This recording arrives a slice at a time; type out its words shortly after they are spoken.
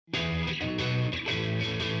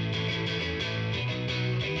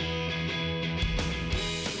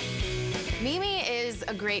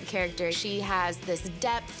a great character. She has this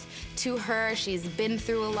depth to her. She's been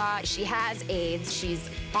through a lot. She has AIDS. She's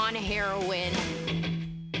on heroin.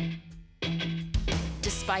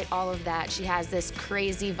 Despite all of that, she has this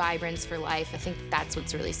crazy vibrance for life. I think that's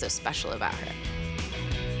what's really so special about her.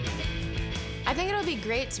 I think it'll be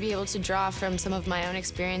great to be able to draw from some of my own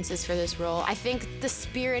experiences for this role. I think the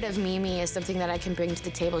spirit of Mimi is something that I can bring to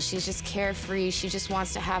the table. She's just carefree. She just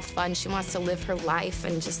wants to have fun. She wants to live her life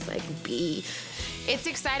and just like be. It's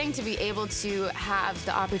exciting to be able to have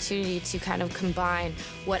the opportunity to kind of combine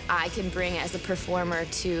what I can bring as a performer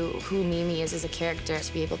to who Mimi is as a character,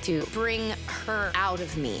 to be able to bring her out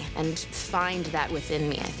of me and find that within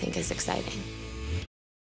me, I think is exciting.